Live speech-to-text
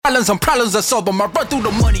islands, some problems I solve them. I run through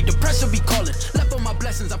the money, the pressure be calling. Left on my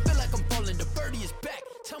blessings, I feel like I'm falling. The birdie is back.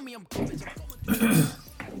 Tell me I'm coming.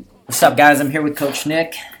 What's up, guys? I'm here with Coach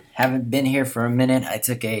Nick. Haven't been here for a minute. I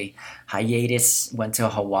took a hiatus, went to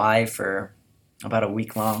Hawaii for about a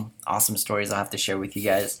week long. Awesome stories I'll have to share with you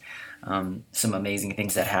guys. Some amazing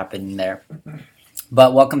things that happened there.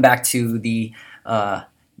 But welcome back to the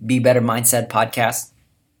Be Better Mindset podcast.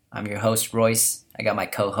 I'm your host, Royce. I got my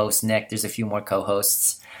co-host, Nick. There's a few more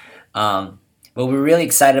co-hosts. But we're really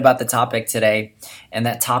excited about the topic today. And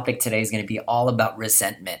that topic today is going to be all about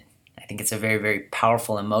resentment. I think it's a very, very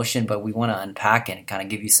powerful emotion, but we want to unpack it and kind of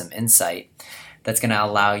give you some insight that's going to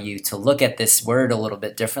allow you to look at this word a little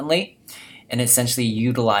bit differently and essentially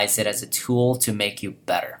utilize it as a tool to make you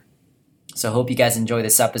better. So I hope you guys enjoy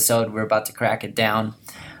this episode. We're about to crack it down.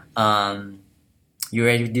 You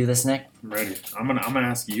ready to do this, Nick? I'm ready. I'm gonna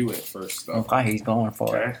ask you it first, though. Okay, he's going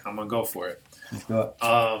for it. Okay, I'm gonna go for it. Let's do it. So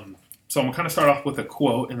I'm gonna kind of start off with a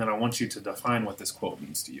quote, and then I want you to define what this quote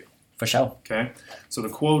means to you. For sure. Okay. So the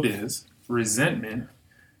quote is: "Resentment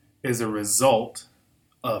is a result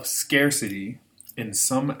of scarcity in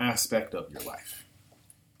some aspect of your life."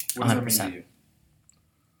 What does that mean 100%. to you?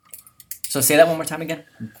 So say that one more time again.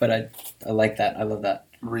 But I like that. I love that.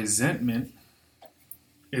 Resentment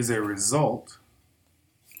is a result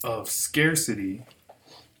of scarcity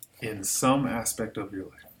in some aspect of your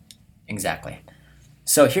life. Exactly.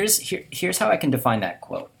 So here's how I can define that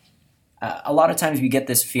quote. A lot of times we get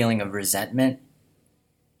this feeling of resentment,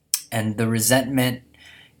 and the resentment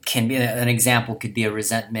can be an example. Could be a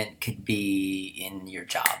resentment. Could be in your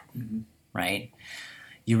job, right?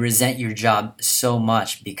 You resent your job so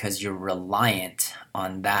much because you're reliant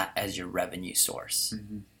on that as your revenue source.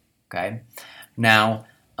 Okay. Now,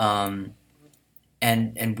 and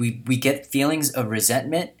we get feelings of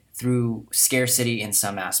resentment through scarcity in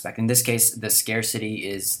some aspect. In this case, the scarcity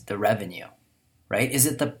is the revenue, right? Is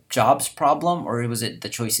it the job's problem, or was it the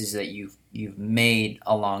choices that you've made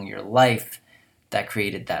along your life that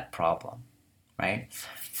created that problem, right?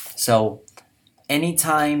 So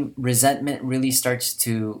anytime resentment really starts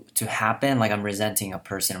to happen, like I'm resenting a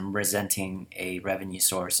person, I'm resenting a revenue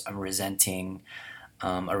source, I'm resenting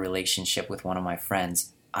a relationship with one of my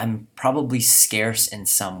friends, I'm probably scarce in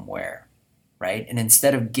somewhere, right? And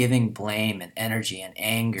instead of giving blame and energy and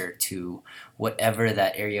anger to whatever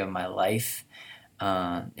that area of my life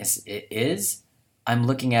is, I'm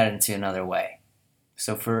looking at it into another way.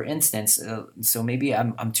 So for instance, so maybe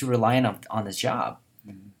I'm too reliant on this job.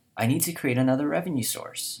 I need to create another revenue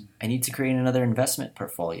source. I need to create another investment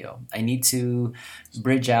portfolio. I need to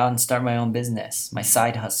bridge out and start my own business, my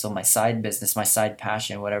side hustle, my side business, my side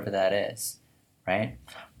passion, whatever that is, right?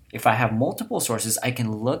 If I have multiple sources, I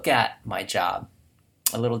can look at my job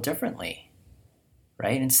a little differently,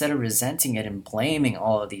 right? Instead of resenting it and blaming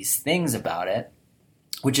all of these things about it,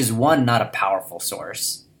 which is one, not a powerful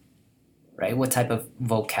source, right? What type of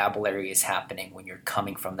vocabulary is happening when you're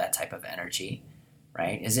coming from that type of energy?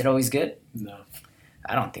 Right? Is it always good? No.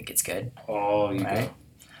 I don't think it's good. Oh, you Right? go.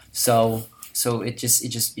 So it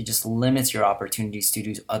just limits your opportunities to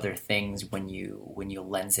do other things when you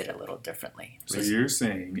lens it a little differently. So you're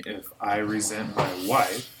saying if I resent my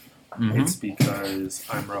wife, it's because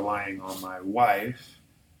I'm relying on my wife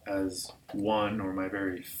as one or my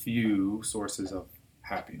very few sources of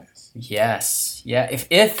happiness. Yes. Yeah.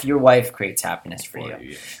 If your wife creates happiness for you.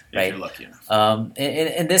 If right? you're lucky enough.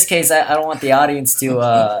 In this case, I don't want the audience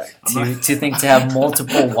to think to have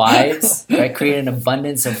multiple wives, right? Create an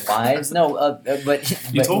abundance of wives. No, but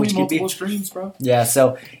You told me which could multiple streams, bro. Yeah,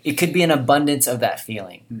 so it could be an abundance of that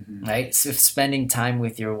feeling, right? So if spending time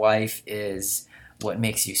with your wife is what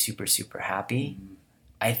makes you super, super happy,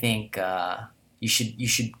 I think you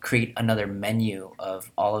should create another menu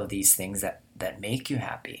of all of these things that make you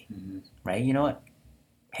happy, right? You know what?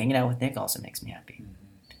 Hanging out with Nick also makes me happy.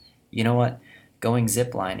 You know what? Going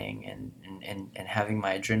ziplining and having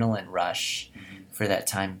my adrenaline rush for that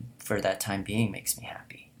time being makes me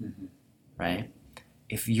happy, right?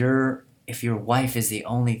 If your wife is the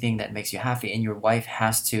only thing that makes you happy, and your wife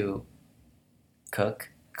has to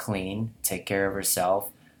cook, clean, take care of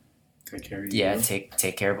herself, Take care of you.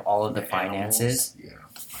 take care of all of the finances.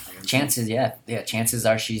 Chances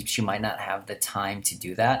are she might not have the time to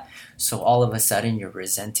do that. So all of a sudden you're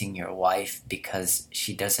resenting your wife because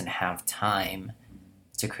she doesn't have time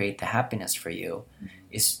to create the happiness for you.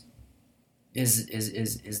 Is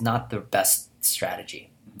not the best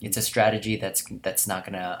strategy. It's a strategy that's not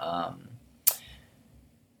gonna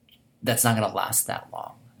last that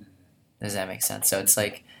long. Does that make sense? So it's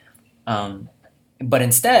like But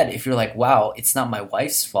instead, if you're like, wow, it's not my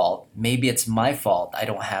wife's fault, maybe it's my fault. I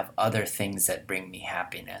don't have other things that bring me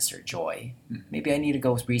happiness or joy. Maybe I need to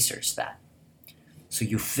go research that. So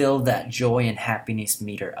you fill that joy and happiness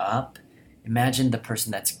meter up. Imagine the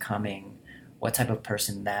person that's coming, what type of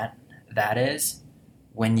person that is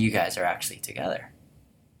when you guys are actually together.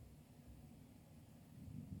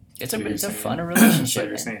 It's a fun relationship. So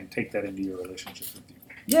you're saying take that into your relationship with you.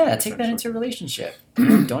 Yeah, take that into a relationship.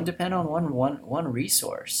 Don't depend on one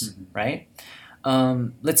resource, right?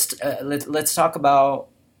 Let's talk about,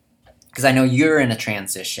 because I know you're in a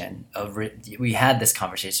transition of. We had this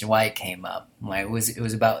conversation why it came up. Why it was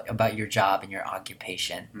about your job and your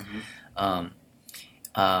occupation. Can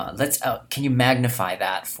you magnify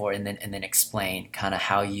that and then explain kind of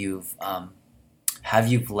how you've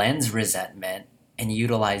lensed resentment and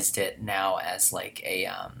utilized it now as like a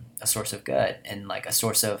source of good and like a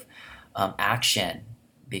source of action,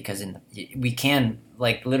 because we can,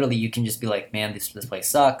 like, literally you can just be like, man, this place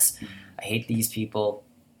sucks. I hate these people.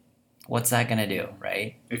 What's that gonna do,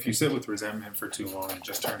 right? If you sit with resentment for too long, it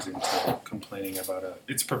just turns into complaining about it.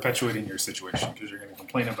 It's perpetuating your situation because you're going to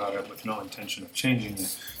complain about it with no intention of changing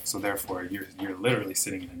it. So therefore, you're literally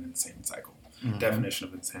sitting in an insane cycle. Definition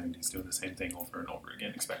of insanity is doing the same thing over and over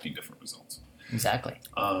again, expecting different results. Exactly.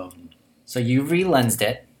 So you re-lensed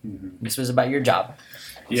it. This was about your job.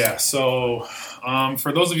 Yeah. So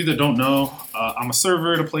for those of you that don't know, I'm a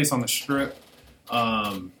server at a place on the Strip.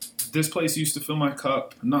 This place used to fill my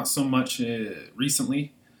cup, not so much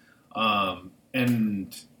recently.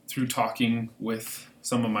 And through talking with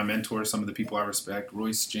some of my mentors, some of the people I respect,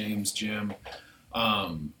 Royce, James, Jim,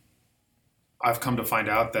 I've come to find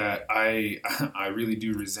out that I really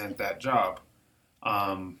do resent that job.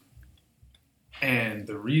 And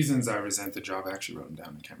the reasons I resent the job, I actually wrote them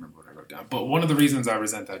down. I can't remember what I wrote down. But one of the reasons I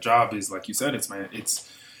resent that job is, like you said, it's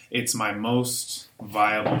my most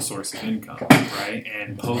viable source of income, right?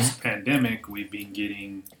 And post-pandemic, we've been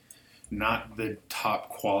getting not the top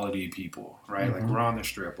quality people, right? Like, we're on the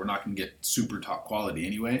Strip. We're not going to get super top quality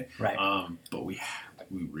anyway. Right. But we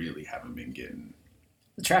really haven't been getting...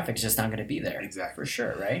 The traffic's just not going to be there. Exactly. For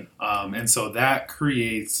sure, right? And so that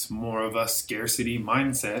creates more of a scarcity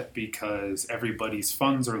mindset because everybody's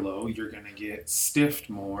funds are low. You're going to get stiffed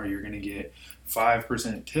more. You're going to get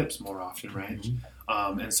 5% tips more often, right?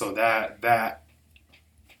 And so that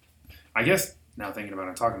I guess now thinking about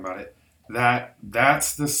it, talking about it,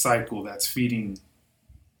 that's the cycle that's feeding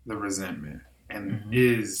the resentment and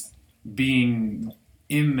is being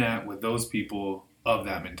in that with those people of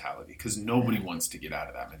that mentality, because nobody wants to get out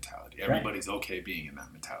of that mentality. Everybody's okay being in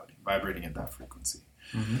that mentality, vibrating at that frequency.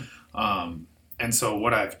 And so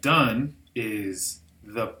what I've done is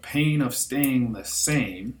the pain of staying the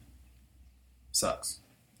same sucks.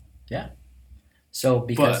 Yeah. So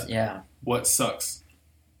because, what sucks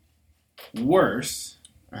worse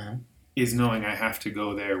is knowing I have to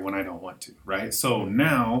go there when I don't want to, right? So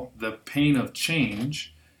now the pain of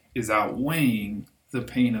change is outweighing the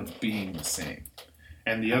pain of being the same.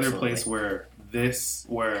 And the other place where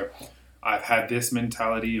I've had this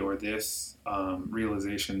mentality or this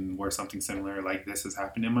realization where something similar like this has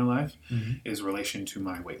happened in my life is relation to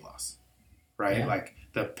my weight loss, right? Yeah. Like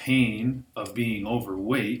the pain of being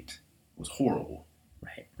overweight was horrible,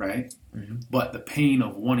 right? But the pain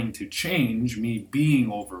of wanting to change, me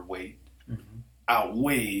being overweight,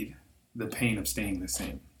 outweighed the pain of staying the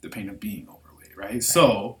same, the pain of being overweight, right?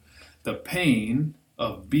 So the pain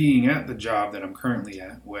of being at the job that I'm currently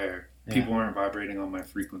at, where people aren't vibrating on my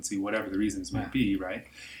frequency, whatever the reasons might be, right,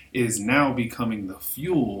 is now becoming the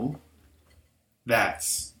fuel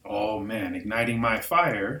that's, igniting my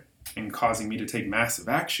fire and causing me to take massive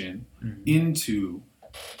action into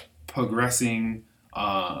progressing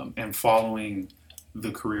and following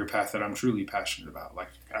the career path that I'm truly passionate about. Like,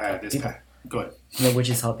 I had this path. Go ahead. Yeah, which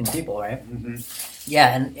is helping people, right?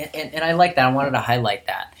 Yeah, and I like that. I wanted to highlight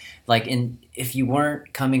that. Like, if you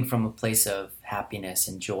weren't coming from a place of happiness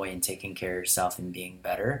and joy and taking care of yourself and being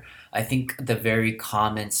better, I think the very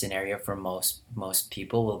common scenario for most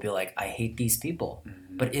people will be like, I hate these people.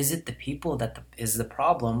 But is it the people that is the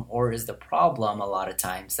problem, or is the problem a lot of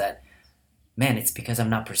times that, man, it's because I'm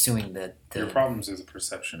not pursuing the Your problems is a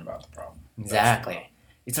perception about the problem. Exactly.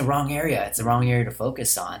 It's a wrong area. It's the wrong area to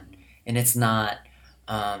focus on. And it's not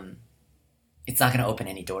going to open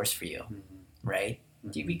any doors for you, right?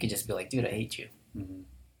 We could just be like, dude, I hate you,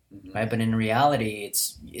 right? But in reality,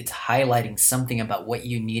 it's highlighting something about what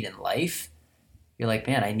you need in life. You're like,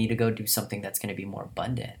 man, I need to go do something that's going to be more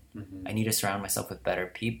abundant. I need to surround myself with better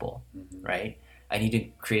people, right? I need to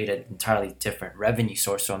create an entirely different revenue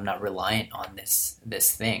source so I'm not reliant on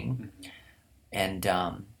this thing. And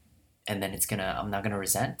and then I'm not gonna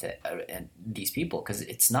resent it and these people because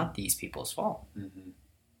it's not these people's fault,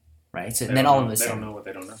 right? So then all of a sudden, they don't know what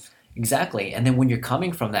they don't know. Exactly, and then when you're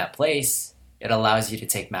coming from that place, it allows you to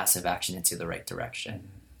take massive action into the right direction,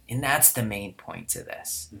 and that's the main point to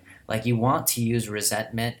this. Like you want to use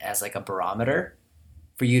resentment as like a barometer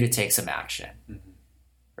for you to take some action,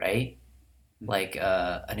 right? Like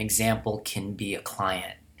an example can be a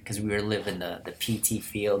client, because we were living the PT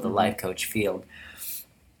field, the life coach field,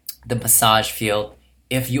 the massage field.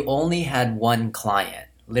 If you only had one client,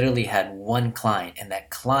 literally had one client, and that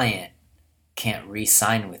client can't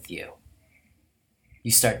re-sign with you,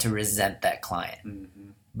 you start to resent that client.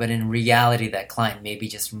 But in reality, that client maybe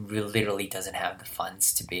just literally doesn't have the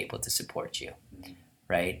funds to be able to support you,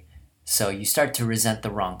 right? So you start to resent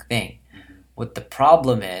the wrong thing. What the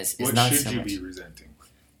problem is what not should so you much. be resenting?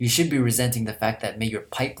 You should be resenting the fact that maybe your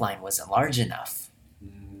pipeline wasn't large enough.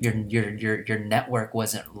 Your network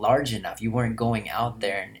wasn't large enough. You weren't going out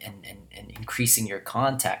there and increasing your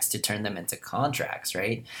contacts to turn them into contracts,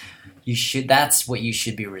 right? That's what you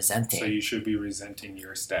should be resenting. So you should be resenting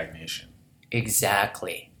your stagnation.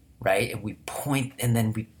 Exactly, right? And we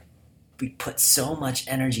put so much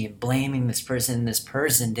energy in blaming this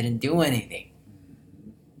person didn't do anything,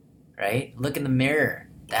 right? Look in the mirror.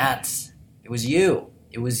 It was you.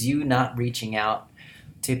 It was you not reaching out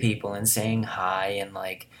to people and saying hi and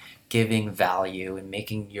like giving value and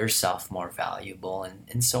making yourself more valuable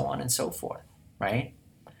and so on and so forth, right?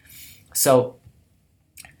 So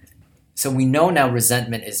we know now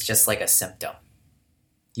resentment is just like a symptom.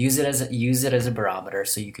 Use it as a barometer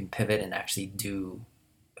so you can pivot and actually do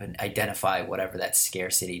and identify whatever that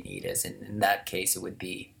scarcity need is. And in that case, it would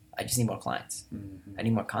be, I just need more clients. I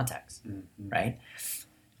need more contacts, right?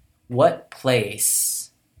 What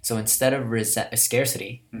place, so instead of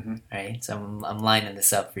scarcity, right? So I'm lining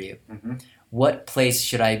this up for you. What place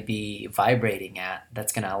should I be vibrating at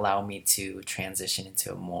that's going to allow me to transition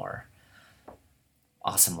into a more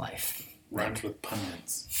awesome life? Rhymes with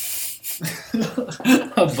pundits.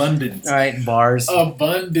 Abundance. All right, bars.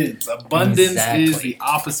 Abundance is the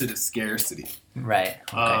opposite of scarcity. Right.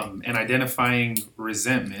 Okay. And identifying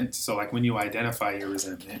resentment. So like when you identify your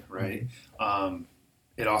resentment, right?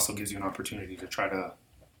 It also gives you an opportunity to try to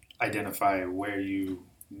identify where you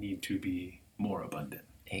need to be more abundant.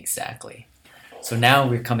 Exactly. So now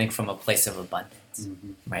we're coming from a place of abundance,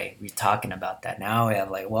 right? We're talking about that. Now we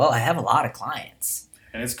have I have a lot of clients.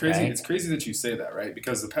 And it's crazy. Right? It's crazy that you say that, right?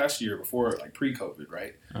 Because the past year before, like pre-COVID,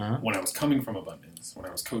 right? When I was coming from abundance, when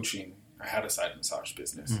I was coaching, I had a side massage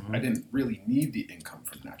business. I didn't really need the income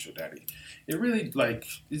from Natural Daddy. It really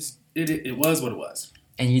it was what it was.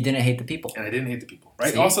 And you didn't hate the people. And I didn't hate the people,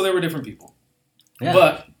 right? See? Also, there were different people, Yeah.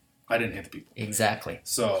 but I didn't hate the people. Exactly.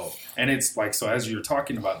 So, and it's like, so as you're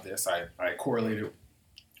talking about this, I correlated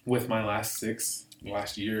with my last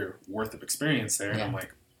year worth of experience there. And I'm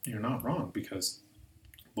like, you're not wrong, because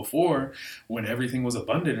before, when everything was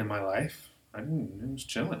abundant in my life, it was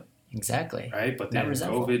chilling. Exactly. Right? But then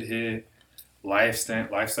COVID hit, life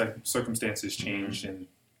circumstances changed and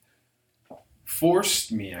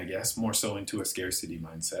forced me, I guess, more so into a scarcity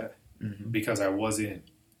mindset because I wasn't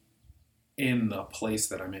in the place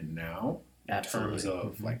that I'm in now in terms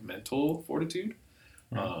of like mental fortitude.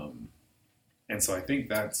 And so I think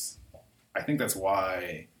that's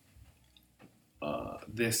why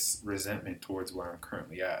this resentment towards where I'm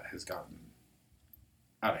currently at has gotten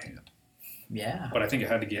out of hand. Yeah. But I think it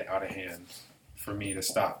had to get out of hand for me to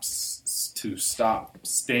stop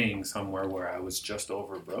staying somewhere where I was just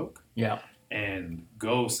over broke. Yeah. And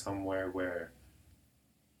go somewhere where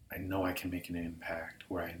I know I can make an impact,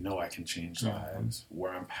 where I know I can change lives,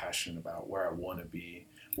 where I'm passionate about, where I want to be,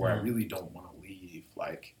 where I really don't want to leave.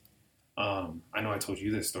 Like, I know I told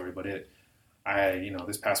you this story, but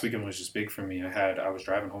this past weekend was just big for me. I was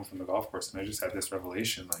driving home from the golf course and I just had this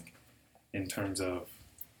revelation, like, in terms of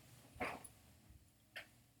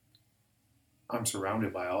I'm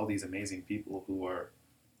surrounded by all these amazing people who are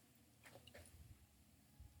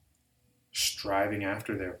striving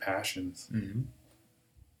after their passions.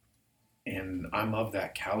 And I'm of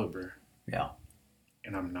that caliber. Yeah.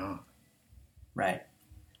 And I'm not. Right.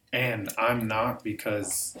 And I'm not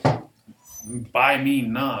because by me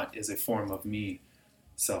not is a form of me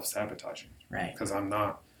self-sabotaging. Right. Because I'm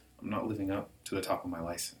not living up to the top of my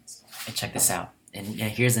license. And check this out. And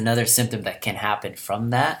here's another symptom that can happen from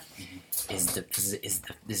that is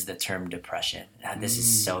the term depression. Now, this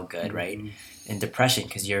is so good, right? And depression,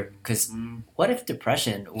 because what if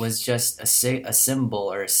depression was just a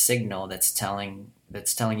symbol or a signal that's telling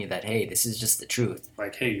you that, hey, this is just the truth.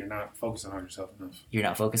 Like, hey, you're not focusing on yourself enough. You're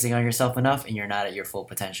not focusing on yourself enough, and you're not at your full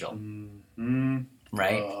potential.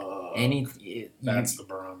 right? That's the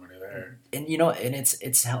barometer there. And and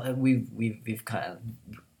it's how we've kind of,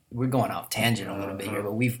 we're going off tangent a little bit here,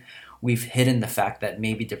 but we've hidden the fact that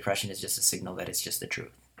maybe depression is just a signal that it's just the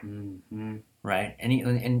truth. Mm-hmm. Right,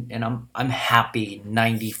 and I'm happy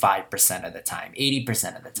 95% of the time,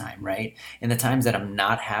 80% of the time, right? And the times that I'm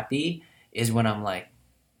not happy is when I'm like,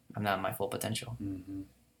 I'm not at my full potential,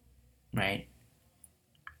 right?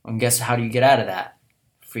 And guess how do you get out of that?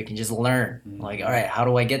 Freaking just learn. Like, all right, how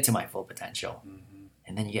do I get to my full potential?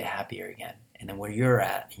 And then you get happier again, and then where you're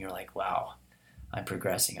at, and you're like, wow, I'm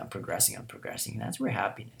progressing. And that's where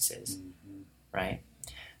happiness is, right?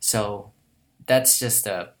 So. That's just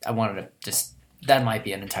I wanted to just, that might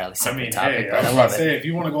be an entirely separate topic, but I love it. If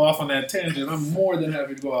you want to go off on that tangent, I'm more than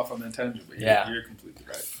happy to go off on that tangent. But you're completely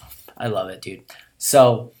right. I love it, dude.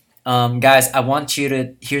 So, guys, I want you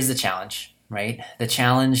to, here's the challenge, right? The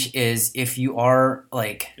challenge is if you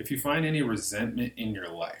find any resentment in your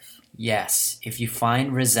life. Yes. If you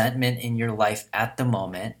find resentment in your life at the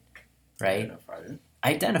moment, right?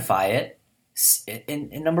 Identify it.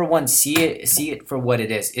 And number one, see it for what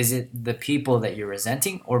it is. Is it the people that you're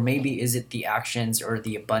resenting, or maybe is it the actions or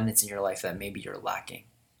the abundance in your life that maybe you're lacking,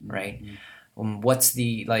 right? What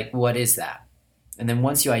is that? And then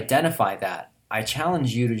once you identify that, I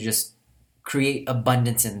challenge you to just create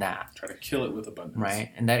abundance in that. Try to kill it with abundance.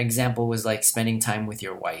 Right? And that example was like spending time with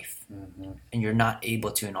your wife, and you're not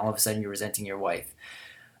able to, and all of a sudden you're resenting your wife.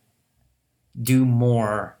 Do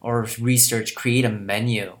more, or research, create a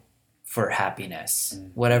menu for happiness,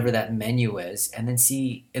 whatever that menu is, and then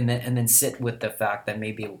see, and then sit with the fact that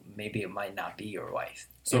maybe it might not be your wife.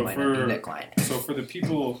 So it might not be that client. So for the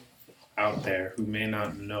people out there who may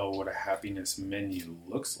not know what a happiness menu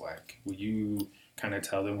looks like, will you kind of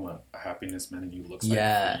tell them what a happiness menu looks like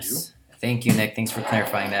for you? Thank you, Nick. Thanks for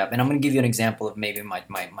clarifying that. And I'm going to give you an example of maybe my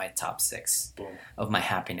top 6 of my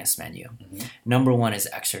happiness menu. Number 1 is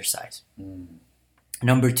exercise.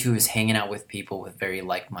 Number 2 is hanging out with people with very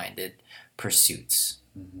like-minded pursuits,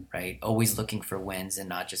 right? Always looking for wins and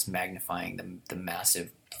not just magnifying the massive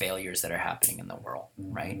failures that are happening in the world,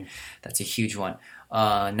 right? That's a huge one.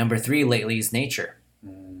 Number 3 lately is nature. It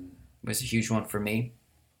was a huge one for me.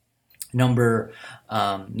 Number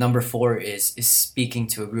 4 is speaking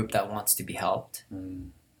to a group that wants to be helped.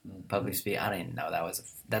 Public speaking. I didn't know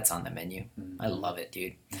that's on the menu. I love it,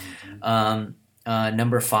 dude.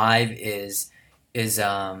 Number 5 is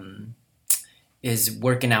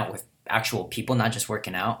working out with actual people, not just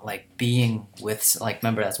working out, like being with, like,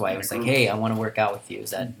 remember, that's why I was like, hey, I want to work out with you. Is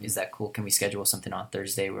that cool? Can we schedule something on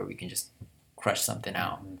Thursday where we can just crush something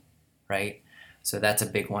out, right? So that's a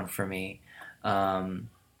big one for me.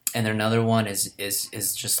 And then another one is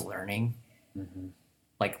just learning,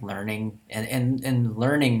 like learning and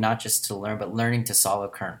learning, not just to learn, but learning to solve a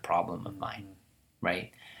current problem of mine,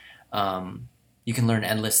 right? You can learn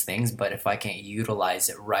endless things, but if I can't utilize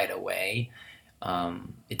it right away,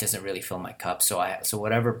 it doesn't really fill my cup. So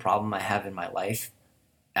whatever problem I have in my life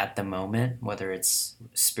at the moment, whether it's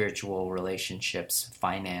spiritual, relationships,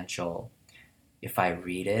 financial, if I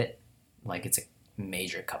read it, like, it's a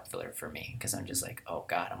major cup filler for me, because I'm just like, oh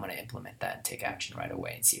God, I'm going to implement that and take action right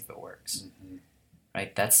away and see if it works.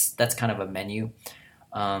 Right? That's kind of a menu.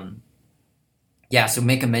 So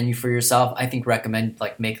make a menu for yourself. I think recommend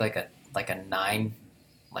make like a 9,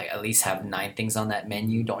 like at least have 9 things on that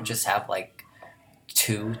menu. Don't just have like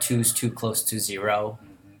 2. 2's too close to 0,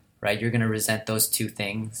 right? You're going to resent those 2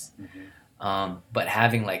 things. But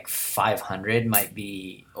having like 500 might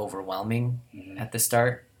be overwhelming at the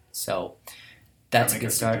start. So that's a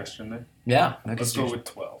good start. Yeah. Let's go with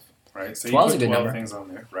 12, right? So 12 is a good 12 number. things on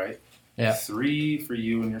there, right? Yeah. 3 for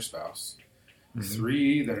you and your spouse.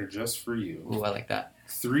 3 that are just for you. Ooh, I like that.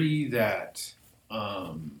 3 that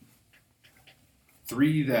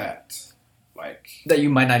that you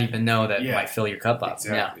might not even know that might fill your cup up.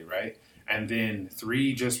 Exactly, right? And then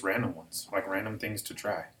 3 just random ones, like random things to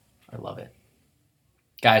try. I love it.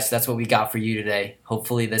 Guys, that's what we got for you today.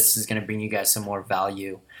 Hopefully this is going to bring you guys some more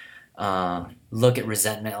value. Look at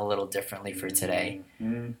resentment a little differently for today.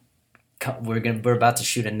 We're about to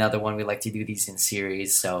shoot another one. We like to do these in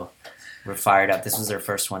series, so we're fired up. This was our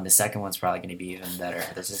first one. The second one's probably going to be even better.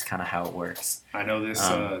 This is kind of how it works. I know this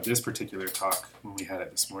this particular talk, when we had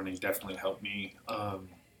it this morning, definitely helped me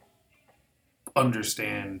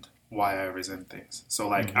understand why I resent things. So,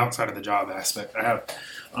 like, outside of the job aspect, I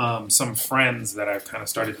have some friends that I've kind of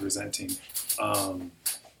started resenting,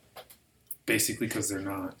 basically because they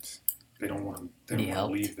don't want to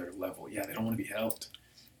leave their level. Yeah, they don't want to be helped,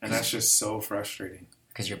 and that's just so frustrating.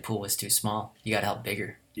 Because your pool was too small. You got to help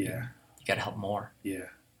bigger. Yeah. You got to help more. Yeah.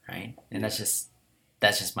 Right? And that's just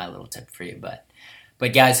my little tip for you. But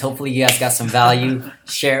But guys, hopefully you guys got some value.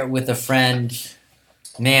 Share it with a friend.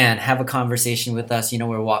 Man, have a conversation with us. You know,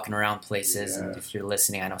 we're walking around places, and if you're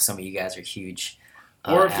listening, I know some of you guys are huge.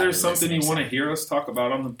 Or if there's something you want to hear us talk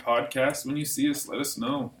about on the podcast, when you see us, let us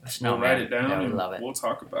know. We'll write it down and we'll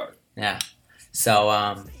talk about it. Yeah.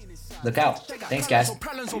 So, look out. Thanks, guys.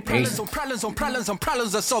 Peace.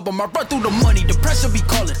 I solve them. I run through the money. The pressure be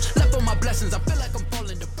calling. Left on my blessings. I feel like I'm falling.